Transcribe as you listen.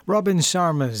Robin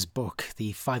Sharma's book,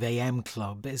 The 5am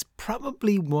Club, is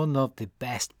probably one of the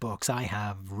best books I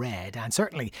have read, and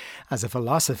certainly as a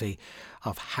philosophy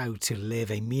of how to live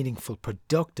a meaningful,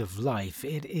 productive life,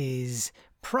 it is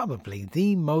probably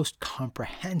the most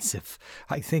comprehensive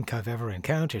I think I've ever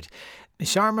encountered.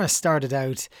 Sharma started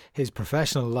out his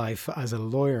professional life as a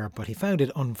lawyer, but he found it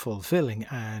unfulfilling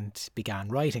and began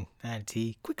writing. And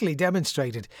he quickly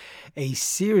demonstrated a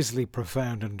seriously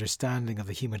profound understanding of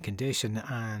the human condition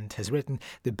and has written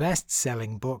the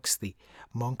best-selling books, The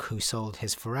Monk Who Sold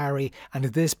His Ferrari, and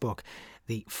this book,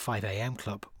 The 5am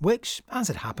Club, which, as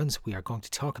it happens, we are going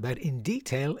to talk about in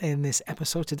detail in this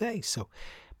episode today. So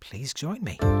please join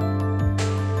me.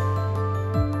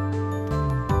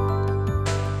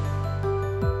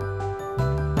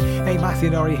 Hey, Matthew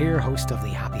Norrie here, host of the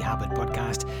Happy Habit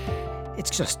podcast. It's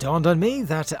just dawned on me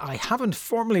that I haven't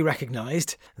formally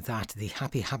recognised that the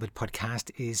Happy Habit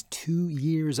podcast is 2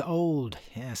 years old.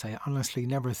 Yes, I honestly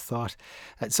never thought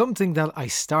that something that I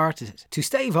started to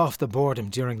stave off the boredom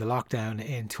during the lockdown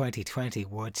in 2020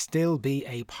 would still be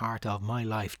a part of my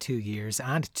life 2 years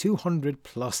and 200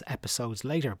 plus episodes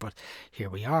later. But here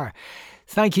we are.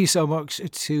 Thank you so much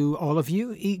to all of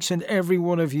you, each and every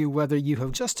one of you, whether you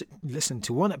have just listened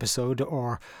to one episode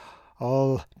or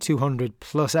all 200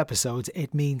 plus episodes.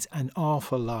 It means an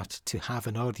awful lot to have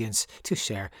an audience to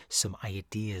share some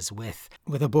ideas with.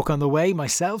 With a book on the way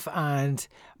myself and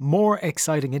more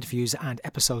exciting interviews and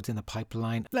episodes in the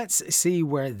pipeline, let's see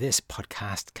where this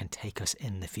podcast can take us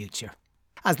in the future.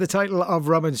 As the title of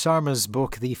Robin Sharma's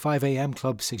book, The 5am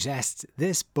Club, suggests,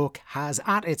 this book has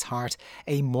at its heart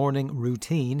a morning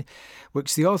routine,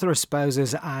 which the author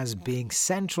espouses as being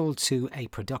central to a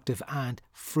productive and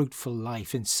fruitful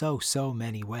life in so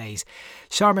many ways.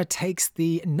 Sharma takes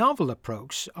the novel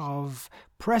approach of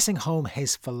pressing home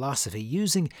his philosophy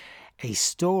using a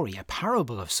story, a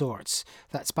parable of sorts,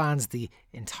 that spans the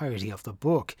entirety of the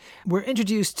book. We're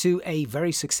introduced to a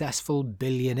very successful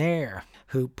billionaire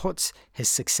who puts his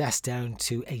success down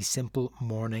to a simple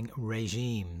morning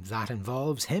regime that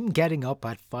involves him getting up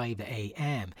at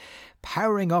 5am,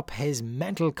 powering up his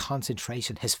mental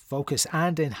concentration, his focus,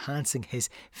 and enhancing his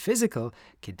physical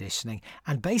conditioning,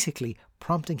 and basically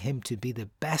prompting him to be the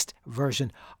best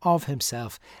version of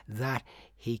himself that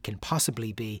he can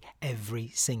possibly be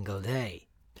every single day.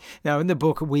 Now, in the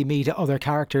book, we meet other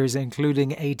characters,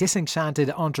 including a disenchanted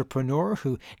entrepreneur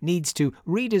who needs to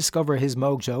rediscover his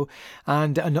mojo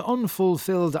and an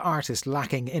unfulfilled artist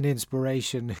lacking in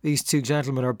inspiration. These two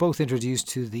gentlemen are both introduced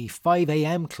to the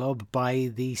 5am Club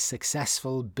by the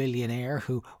successful billionaire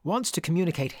who wants to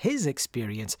communicate his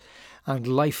experience and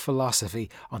life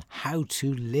philosophy on how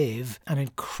to live an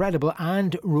incredible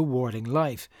and rewarding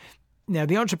life. Now,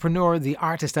 the entrepreneur, the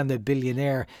artist, and the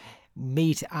billionaire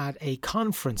meet at a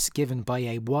conference given by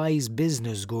a wise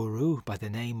business guru by the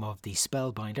name of the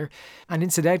Spellbinder. And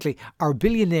incidentally, our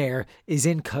billionaire is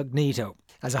incognito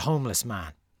as a homeless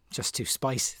man, just to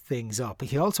spice things up.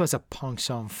 He also has a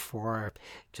penchant for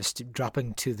just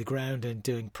dropping to the ground and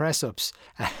doing press-ups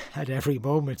at every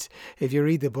moment. If you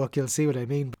read the book, you'll see what I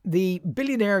mean. The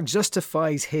billionaire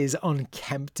justifies his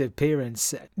unkempt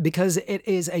appearance because it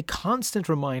is a constant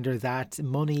reminder that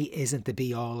money isn't the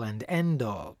be-all and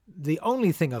end-all. The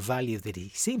only thing of value that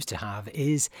he seems to have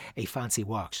is a fancy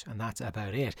watch, and that's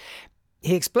about it.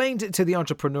 He explained to the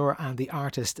entrepreneur and the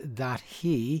artist that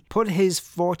he put his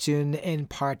fortune in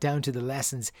part down to the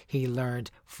lessons he learned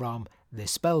from the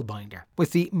Spellbinder,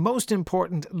 with the most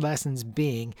important lessons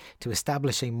being to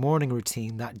establish a morning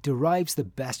routine that derives the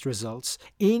best results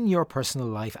in your personal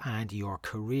life and your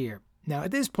career. Now,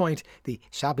 at this point, the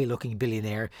shabby-looking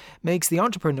billionaire makes the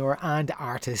entrepreneur and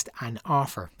artist an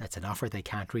offer. That's an offer they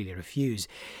can't really refuse.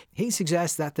 He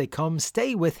suggests that they come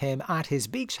stay with him at his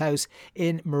beach house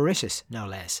in Mauritius, no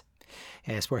less.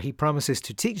 Yes, where he promises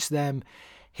to teach them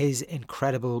his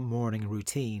incredible morning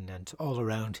routine and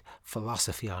all-around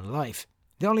philosophy on life.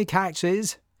 The only catch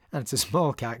is, and it's a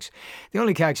small catch, the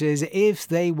only catch is if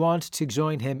they want to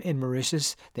join him in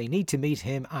Mauritius, they need to meet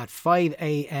him at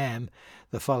 5am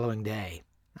the following day.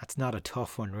 That's not a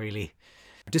tough one, really.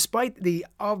 Despite the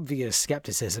obvious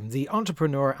skepticism, the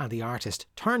entrepreneur and the artist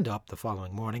turned up the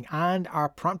following morning and are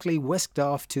promptly whisked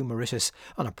off to Mauritius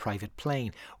on a private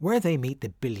plane, where they meet the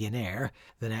billionaire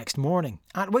the next morning.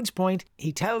 At which point,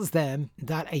 he tells them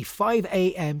that a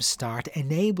 5am start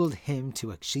enabled him to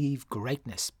achieve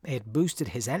greatness. It boosted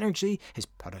his energy, his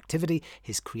productivity,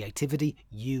 his creativity,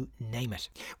 you name it.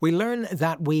 We learn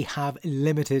that we have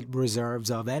limited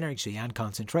reserves of energy and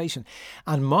concentration,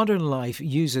 and modern life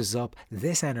uses up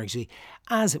this energy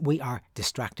as we are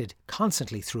distracted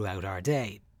constantly throughout our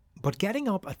day. But getting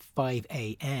up at 5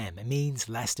 a.m. means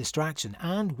less distraction,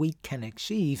 and we can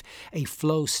achieve a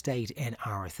flow state in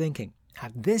our thinking.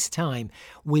 At this time,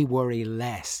 we worry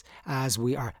less as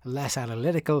we are less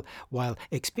analytical while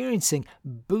experiencing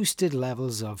boosted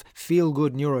levels of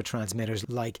feel-good neurotransmitters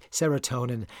like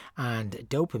serotonin and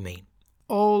dopamine.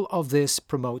 All of this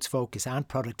promotes focus and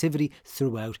productivity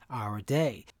throughout our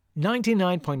day.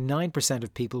 99.9%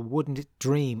 of people wouldn't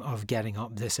dream of getting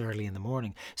up this early in the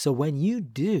morning. So when you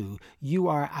do, you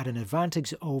are at an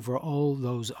advantage over all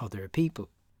those other people.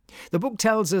 The book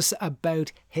tells us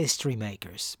about history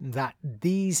makers, that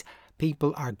these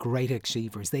people are great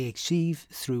achievers. They achieve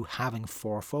through having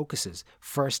 4 focuses.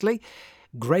 Firstly,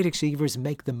 great achievers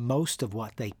make the most of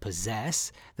what they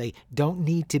possess. They don't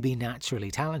need to be naturally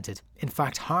talented. In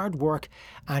fact, hard work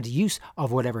and use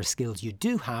of whatever skills you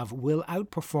do have will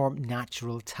outperform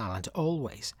natural talent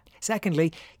always.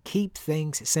 Secondly, keep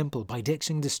things simple by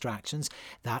ditching distractions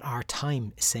that are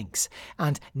time sinks,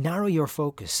 and narrow your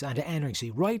focus and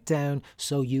energy right down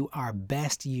so you are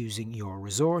best using your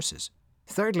resources.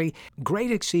 Thirdly, great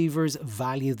achievers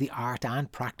value the art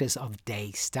and practice of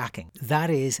day stacking. That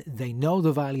is, they know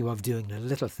the value of doing the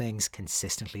little things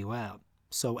consistently well.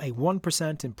 So a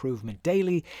 1% improvement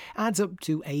daily adds up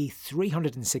to a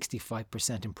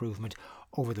 365% improvement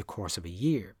over the course of a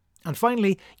year. And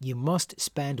finally, you must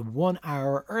spend 1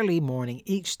 hour early morning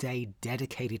each day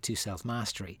dedicated to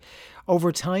self-mastery.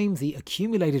 Over time, the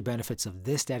accumulated benefits of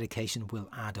this dedication will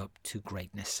add up to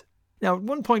greatness. Now, at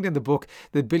one point in the book,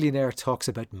 the billionaire talks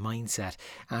about mindset,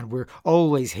 and we're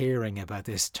always hearing about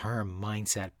this term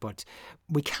mindset, but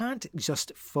we can't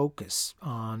just focus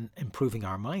on improving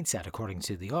our mindset, according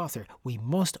to the author. We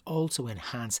must also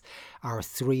enhance our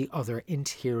 3 other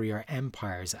interior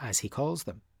empires, as he calls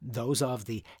them. Those of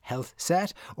the health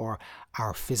set, or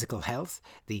our physical health,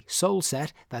 the soul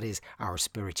set, that is our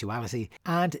spirituality,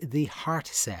 and the heart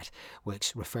set,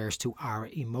 which refers to our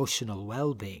emotional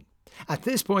well-being. At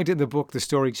this point in the book, the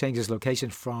story changes location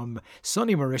from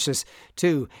sunny Mauritius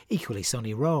to equally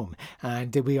sunny Rome,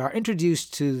 and we are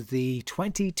introduced to the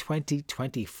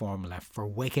 20-20-20 formula for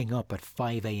waking up at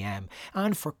 5 a.m.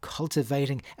 and for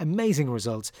cultivating amazing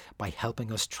results by helping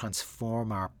us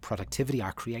transform our productivity,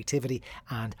 our creativity,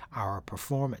 and our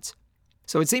performance.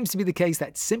 So it seems to be the case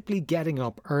that simply getting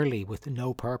up early with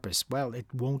no purpose, well, it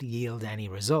won't yield any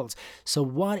results. So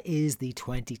what is the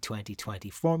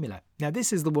 20-20-20 formula? Now,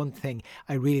 this is the one thing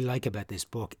I really like about this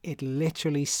book. It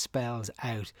literally spells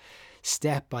out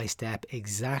step by step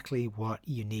exactly what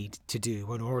you need to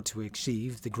do in order to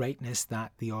achieve the greatness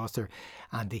that the author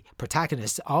and the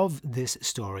protagonists of this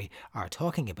story are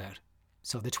talking about.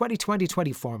 So the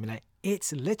 20-20-20 formula,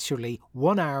 it's literally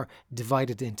 1 hour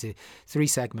divided into 3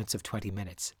 segments of 20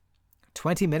 minutes.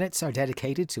 20 minutes are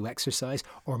dedicated to exercise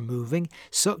or moving,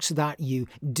 such that you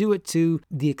do it to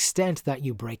the extent that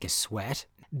you break a sweat.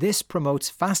 This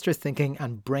promotes faster thinking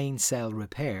and brain cell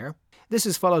repair. This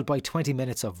is followed by 20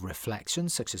 minutes of reflection,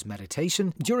 such as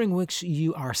meditation, during which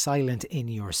you are silent in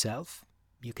yourself.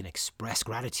 You can express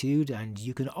gratitude, and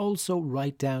you can also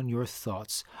write down your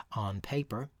thoughts on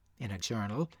paper in a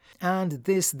journal. And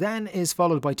this then is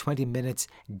followed by 20 minutes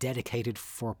dedicated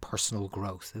for personal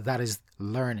growth. That is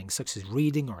learning, such as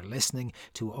reading or listening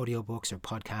to audiobooks or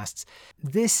podcasts.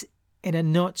 This, in a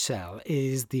nutshell,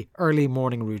 is the early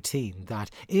morning routine that,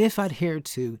 if adhered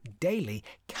to daily,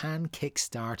 can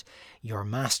kickstart your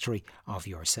mastery of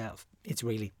yourself. It's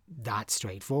really that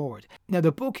straightforward. Now,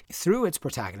 the book, through its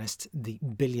protagonist, the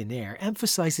billionaire,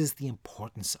 emphasizes the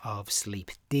importance of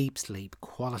sleep, deep sleep,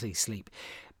 quality sleep.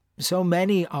 So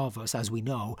many of us, as we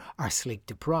know, are sleep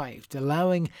deprived,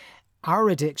 allowing our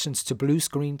addictions to blue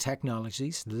screen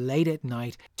technologies late at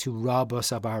night to rob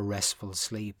us of our restful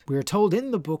sleep. We are told in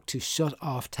the book to shut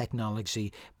off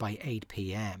technology by 8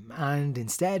 p.m. and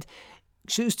instead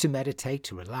choose to meditate,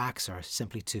 to relax, or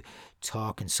simply to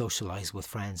talk and socialize with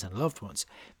friends and loved ones.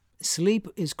 Sleep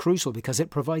is crucial because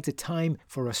it provides a time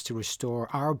for us to restore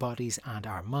our bodies and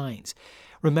our minds.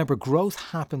 Remember, growth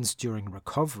happens during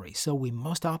recovery, so we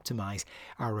must optimize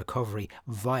our recovery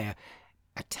via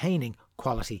attaining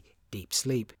quality deep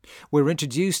sleep. We're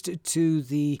introduced to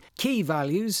the key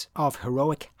values of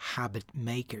heroic habit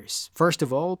makers. First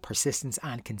of all, persistence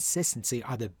and consistency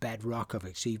are the bedrock of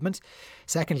achievement.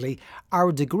 Secondly,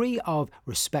 our degree of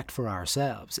respect for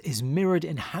ourselves is mirrored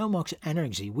in how much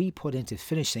energy we put into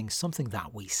finishing something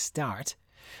that we start.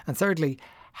 And thirdly,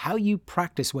 how you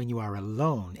practice when you are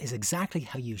alone is exactly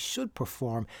how you should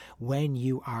perform when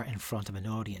you are in front of an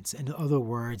audience. In other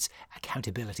words,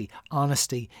 accountability,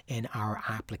 honesty in our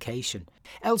application.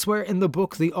 Elsewhere in the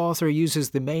book, the author uses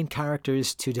the main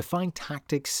characters to define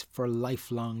tactics for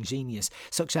lifelong genius,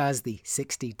 such as the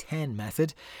 60-10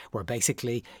 method, where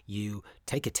basically you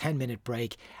take a 10-minute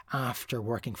break after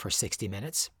working for 60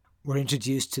 minutes. We're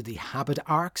introduced to the habit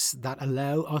arcs that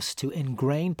allow us to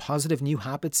ingrain positive new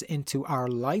habits into our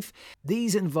life.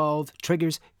 These involve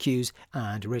triggers, cues,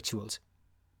 and rituals.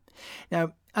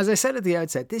 Now, as I said at the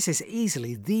outset, this is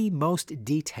easily the most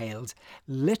detailed,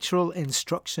 literal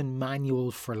instruction manual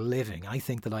for living I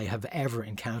think that I have ever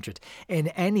encountered in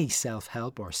any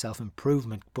self-help or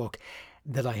self-improvement book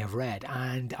that I have read,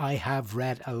 and I have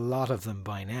read a lot of them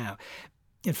by now.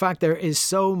 In fact, there is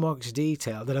so much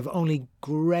detail that I've only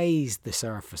grazed the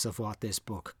surface of what this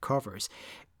book covers.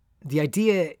 The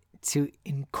idea to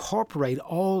incorporate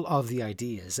all of the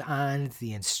ideas and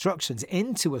the instructions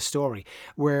into a story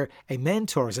where a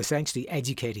mentor is essentially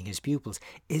educating his pupils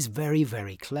is very,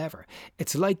 very clever.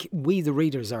 It's like we, the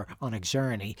readers, are on a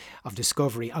journey of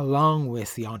discovery along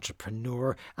with the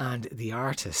entrepreneur and the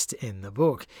artist in the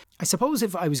book. I suppose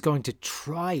if I was going to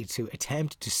try to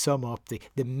attempt to sum up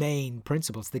the main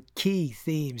principles, the key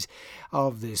themes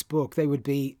of this book, they would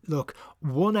be, look,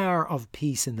 1 hour of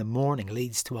peace in the morning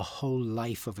leads to a whole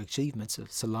life of achievements,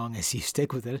 so long as you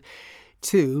stick with it.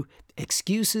 2,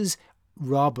 excuses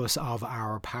rob us of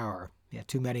our power.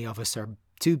 Too many of us are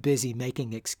too busy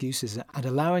making excuses and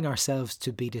allowing ourselves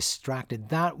to be distracted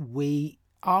that we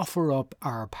offer up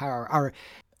our power, our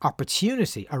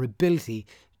opportunity, our ability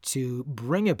to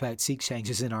bring about seek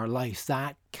changes in our life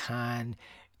that can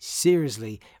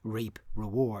seriously reap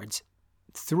rewards.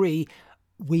 3,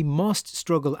 we must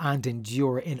struggle and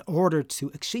endure in order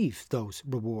to achieve those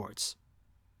rewards.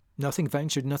 Nothing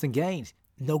ventured, nothing gained.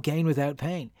 No gain without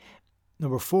pain.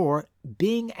 Number 4,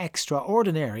 being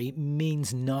extraordinary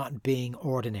means not being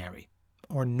ordinary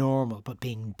or normal, but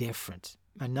being different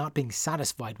and not being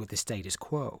satisfied with the status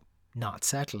quo, not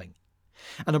settling.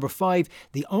 And number 5,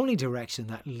 the only direction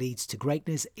that leads to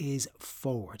greatness is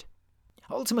forward.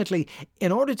 Ultimately,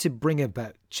 in order to bring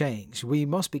about change, we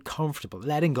must be comfortable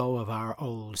letting go of our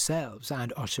old selves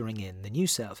and ushering in the new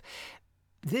self.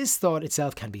 This thought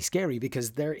itself can be scary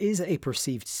because there is a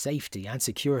perceived safety and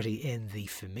security in the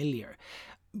familiar,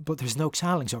 but there's no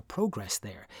challenge or progress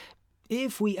there.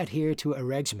 If we adhere to a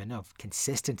regimen of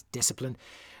consistent discipline,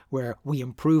 where we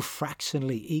improve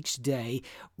fractionally each day,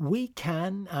 we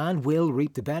can and will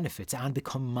reap the benefits and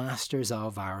become masters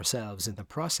of ourselves in the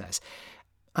process.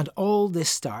 And all this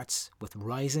starts with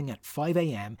rising at 5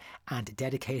 a.m. and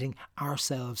dedicating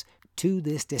ourselves to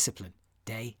this discipline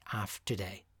day after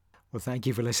day. Well, thank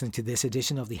you for listening to this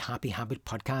edition of the Happy Habit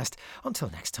Podcast. Until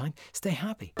next time, stay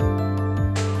happy.